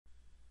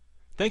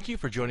Thank you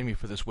for joining me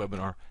for this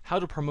webinar, How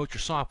to Promote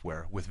Your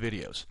Software with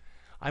Videos.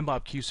 I'm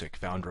Bob Cusick,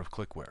 founder of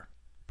Clickware.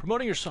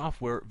 Promoting your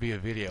software via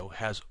video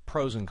has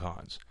pros and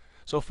cons.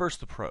 So first,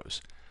 the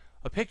pros.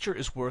 A picture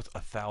is worth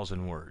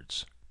 1,000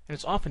 words, and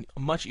it's often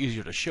much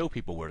easier to show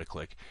people where to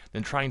click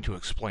than trying to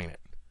explain it.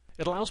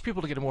 It allows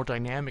people to get a more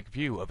dynamic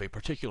view of a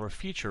particular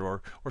feature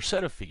or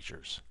set of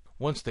features.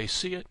 Once they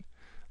see it,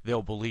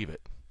 they'll believe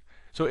it.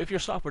 So if your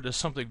software does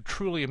something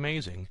truly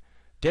amazing,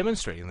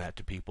 demonstrating that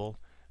to people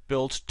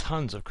builds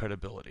tons of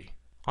credibility.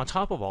 On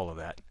top of all of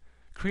that,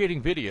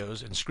 creating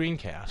videos and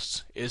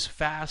screencasts is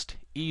fast,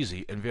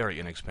 easy, and very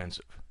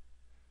inexpensive.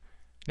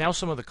 Now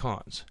some of the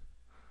cons.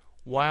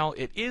 While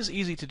it is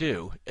easy to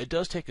do, it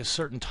does take a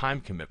certain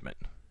time commitment.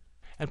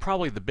 And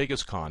probably the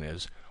biggest con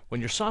is,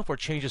 when your software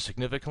changes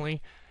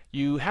significantly,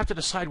 you have to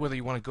decide whether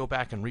you want to go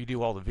back and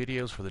redo all the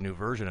videos for the new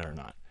version or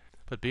not.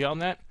 But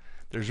beyond that,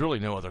 there's really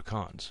no other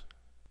cons.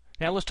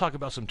 Now let's talk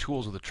about some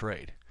tools of the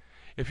trade.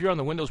 If you're on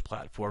the Windows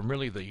platform,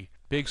 really the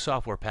big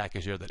software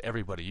package there that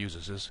everybody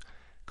uses is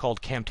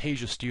called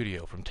Camtasia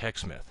Studio from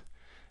TechSmith.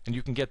 And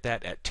you can get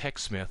that at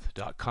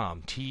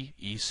techsmith.com,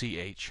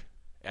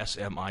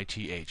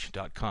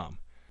 TechSmith.com.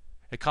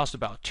 It costs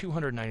about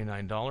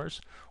 $299,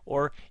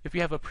 or if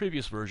you have a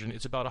previous version,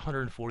 it's about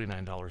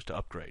 $149 to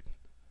upgrade.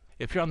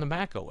 If you're on the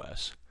Mac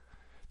OS,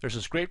 there's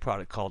this great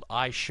product called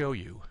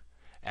iShowU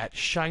at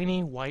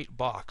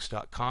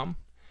shinywhitebox.com,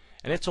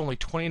 and it's only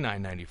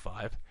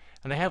 $29.95,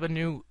 and they have a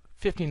new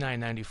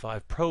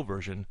 $59.95 Pro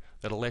version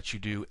that'll let you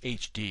do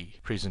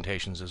HD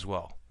presentations as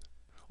well.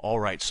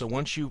 Alright, so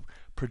once you've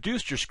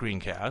produced your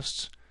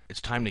screencasts, it's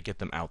time to get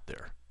them out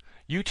there.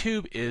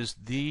 YouTube is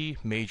the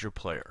major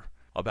player.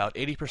 About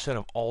 80%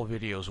 of all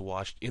videos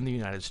watched in the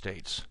United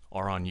States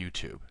are on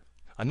YouTube.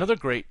 Another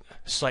great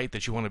site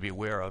that you want to be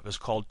aware of is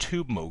called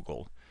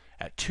TubeMogul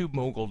at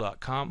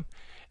tubemogul.com,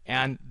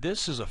 and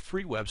this is a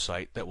free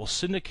website that will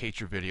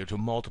syndicate your video to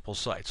multiple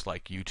sites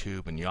like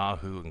YouTube and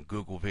Yahoo and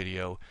Google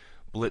Video,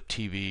 Blip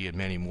TV, and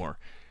many more.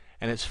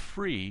 And it's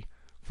free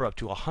for up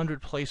to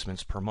 100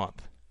 placements per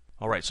month.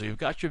 Alright, so you've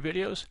got your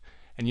videos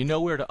and you know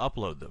where to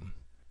upload them.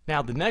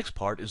 Now the next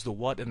part is the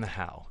what and the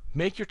how.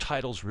 Make your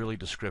titles really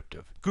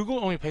descriptive. Google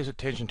only pays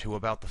attention to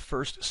about the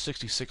first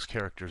 66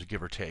 characters,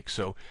 give or take,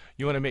 so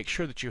you want to make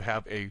sure that you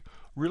have a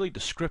really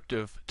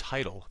descriptive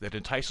title that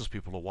entices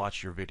people to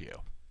watch your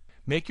video.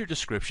 Make your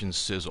descriptions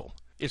sizzle.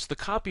 It's the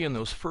copy in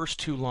those first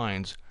two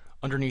lines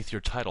underneath your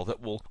title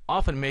that will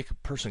often make a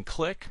person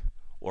click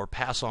or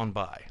pass on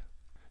by.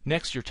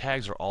 Next, your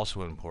tags are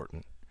also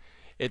important.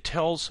 It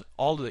tells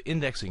all the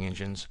indexing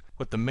engines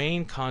what the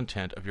main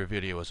content of your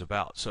video is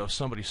about. So if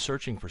somebody's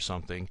searching for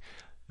something,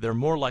 they're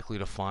more likely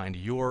to find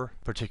your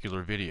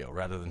particular video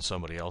rather than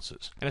somebody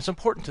else's. And it's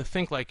important to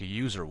think like a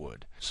user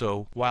would.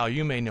 So while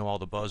you may know all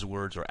the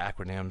buzzwords or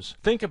acronyms,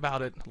 think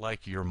about it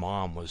like your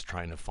mom was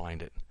trying to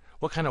find it.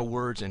 What kind of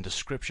words and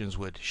descriptions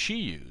would she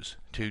use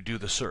to do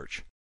the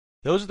search?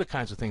 Those are the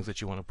kinds of things that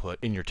you want to put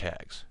in your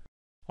tags.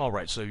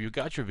 Alright, so you've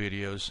got your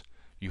videos,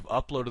 you've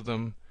uploaded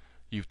them,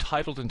 you've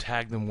titled and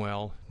tagged them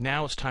well,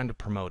 now it's time to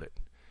promote it.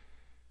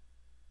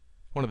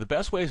 One of the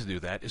best ways to do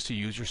that is to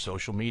use your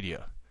social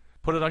media.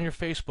 Put it on your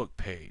Facebook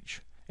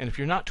page. And if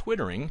you're not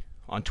Twittering,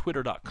 on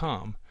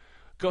twitter.com,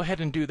 go ahead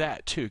and do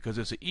that too, because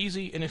it's an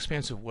easy,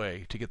 inexpensive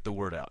way to get the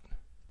word out.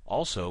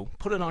 Also,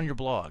 put it on your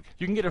blog.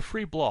 You can get a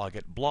free blog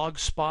at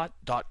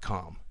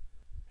blogspot.com.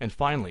 And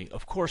finally,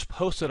 of course,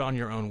 post it on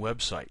your own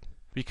website,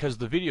 because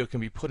the video can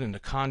be put into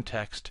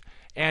context,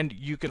 and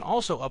you can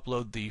also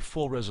upload the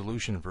full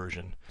resolution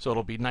version, so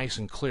it'll be nice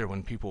and clear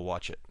when people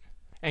watch it.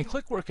 And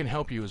Clickware can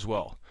help you as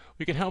well.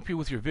 We can help you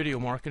with your video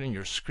marketing,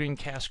 your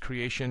screencast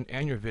creation,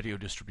 and your video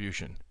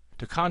distribution.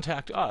 To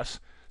contact us,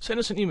 send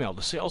us an email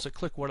to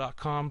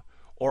sales@clickware.com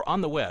or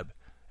on the web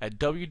at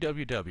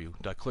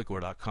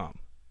www.clickware.com.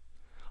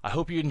 I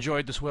hope you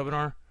enjoyed this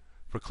webinar.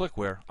 For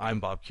Clickware, I'm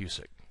Bob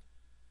Cusick.